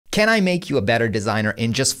Can I make you a better designer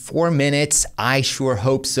in just 4 minutes? I sure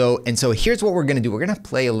hope so. And so here's what we're gonna do. We're gonna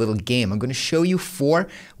play a little game. I'm gonna show you 4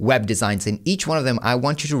 web designs, and each one of them, I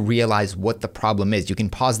want you to realize what the problem is. You can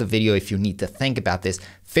pause the video if you need to think about this,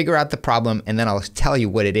 figure out the problem, and then I'll tell you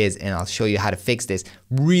what it is, and I'll show you how to fix this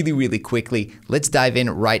really, really quickly. Let's dive in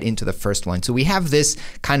right into the first one. So we have this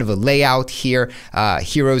kind of a layout here,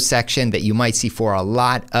 heroes section that you might see for a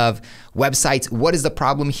lot of websites. What is the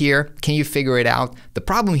problem here? Can you figure it out? The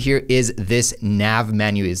problem here is this nav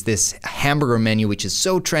menu, is this hamburger menu, which is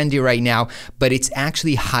so trendy right now, but it's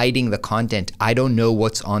actually hiding the content. I don't know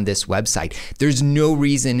what's on this website. There's no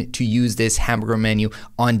reason to use this hamburger menu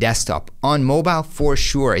on desktop. On mobile, for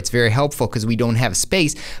sure, it's very helpful because we don't have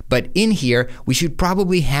space, but in here, we should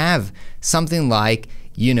probably have something like,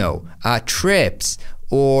 trips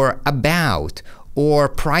or about or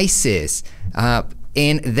prices,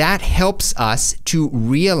 and that helps us to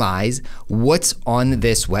realize what's on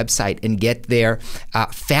this website and get there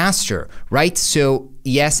faster, right? So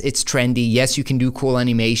yes, it's trendy. Yes, you can do cool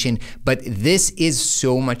animation, but this is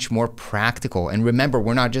so much more practical. And remember,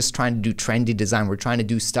 we're not just trying to do trendy design. We're trying to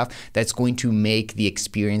do stuff that's going to make the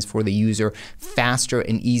experience for the user faster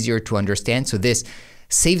and easier to understand. So this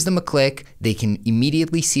saves them a click. They can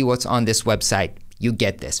immediately see what's on this website. You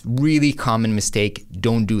get this. Really common mistake.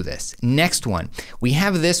 Don't do this. Next one, we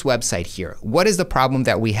have this website here. What is the problem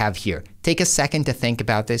that we have here? Take a second to think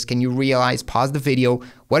about this. Can you realize, pause the video,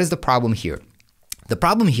 what is the problem here? The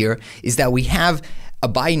problem here is that we have a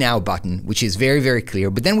buy now button, which is very, very clear,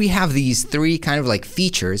 but then we have these 3 kind of like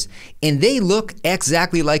features, and they look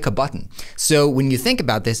exactly like a button. So when you think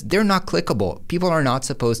about this, they're not clickable. People are not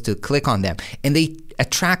supposed to click on them, and they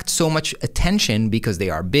attract so much attention because they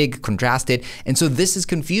are big, contrasted, and so this is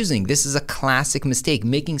confusing. This is a classic mistake,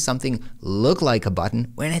 making something look like a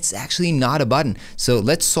button when it's actually not a button. So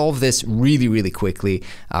let's solve this really, really quickly.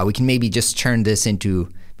 We can maybe just turn this into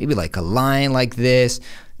maybe like a line like this,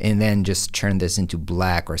 and then just turn this into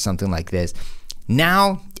black or something like this.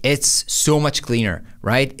 Now it's so much cleaner,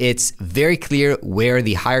 right? It's very clear where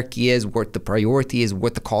the hierarchy is, what the priority is,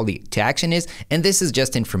 what the call to action is, and this is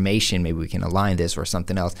just information. Maybe we can align this or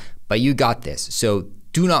something else, but you got this. So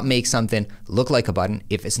do not make something look like a button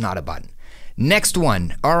if it's not a button. Next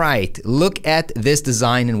one, all right, look at this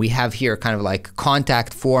design, and we have here kind of like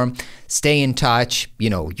contact form, stay in touch,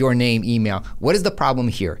 your name, email. What is the problem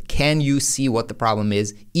here? Can you see what the problem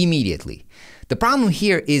is immediately? The problem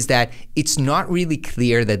here is that it's not really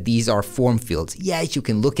clear that these are form fields. Yes, you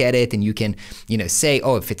can look at it and you can, say,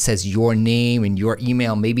 oh, if it says your name and your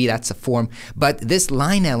email, maybe that's a form. But this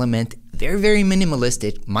line element, very, very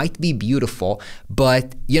minimalistic, might be beautiful,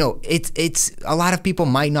 but it's a lot of people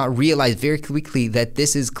might not realize very quickly that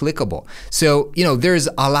this is clickable. So, there's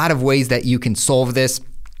a lot of ways that you can solve this.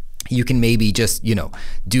 You can maybe just,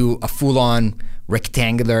 do a full-on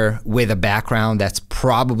rectangular with a background. That's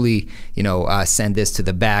probably, send this to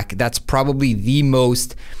the back. That's probably the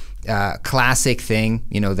most classic thing,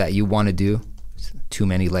 that you want to do. Too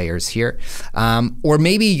many layers here. Or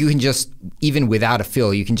maybe you can just, even without a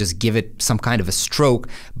fill, you can just give it some kind of a stroke,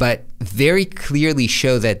 but very clearly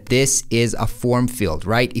show that this is a form field,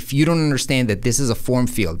 right? If you don't understand that this is a form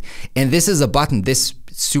field and this is a button, this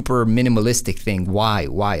super minimalistic thing, why?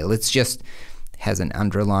 Let's just, has an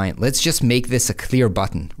underline. Let's just make this a clear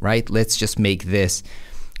button, right? Let's just make this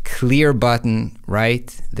clear button,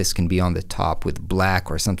 right? This can be on the top with black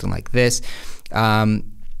or something like this.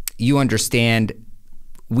 You understand,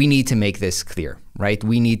 we need to make this clear, right?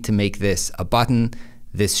 We need to make this a button.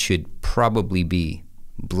 This should probably be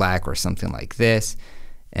black or something like this.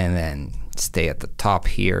 And then stay at the top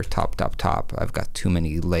here, top. I've got too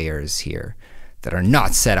many layers here that are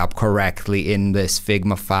not set up correctly in this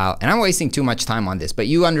Figma file. And I'm wasting too much time on this, but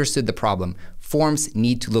you understood the problem. Forms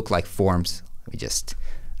need to look like forms.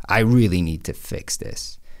 I really need to fix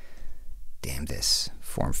this. Damn this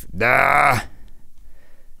form.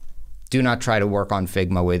 Do not try to work on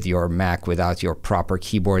Figma with your Mac without your proper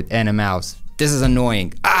keyboard and a mouse. This is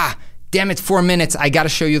annoying. Damn it, 4 minutes. I gotta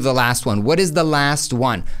show you the last one. What is the last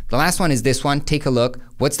one? The last one is this one. Take a look.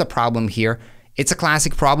 What's the problem here? It's a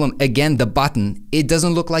classic problem. Again, the button, it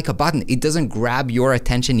doesn't look like a button. It doesn't grab your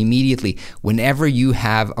attention immediately. Whenever you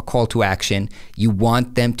have a call to action, you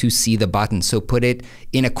want them to see the button. So put it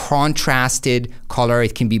in a contrasted color.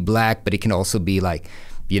 It can be black, but it can also be like,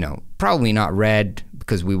 probably not red,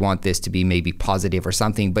 because we want this to be maybe positive or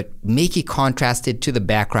something, but make it contrasted to the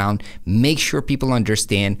background. Make sure people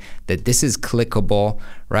understand that this is clickable,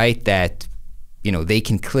 right? That they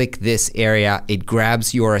can click this area, it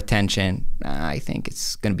grabs your attention. I think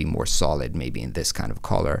it's gonna be more solid maybe in this kind of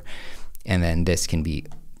color. And then this can be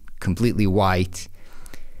completely white.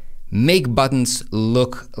 make buttons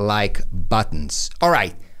look like buttons. All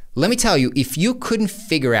right, let me tell you, if you couldn't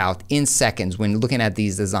figure out in seconds when looking at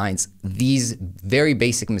these designs, these very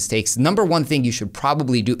basic mistakes, number one thing you should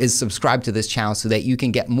probably do is subscribe to this channel so that you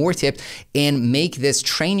can get more tips and make this,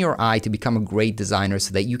 train your eye to become a great designer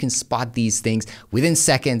so that you can spot these things within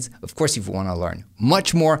seconds. Of course, if you want to learn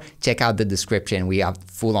much more, check out the description. We have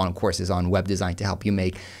full-on courses on web design to help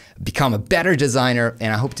you become a better designer,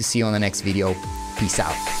 and I hope to see you on the next video. Peace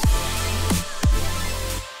out.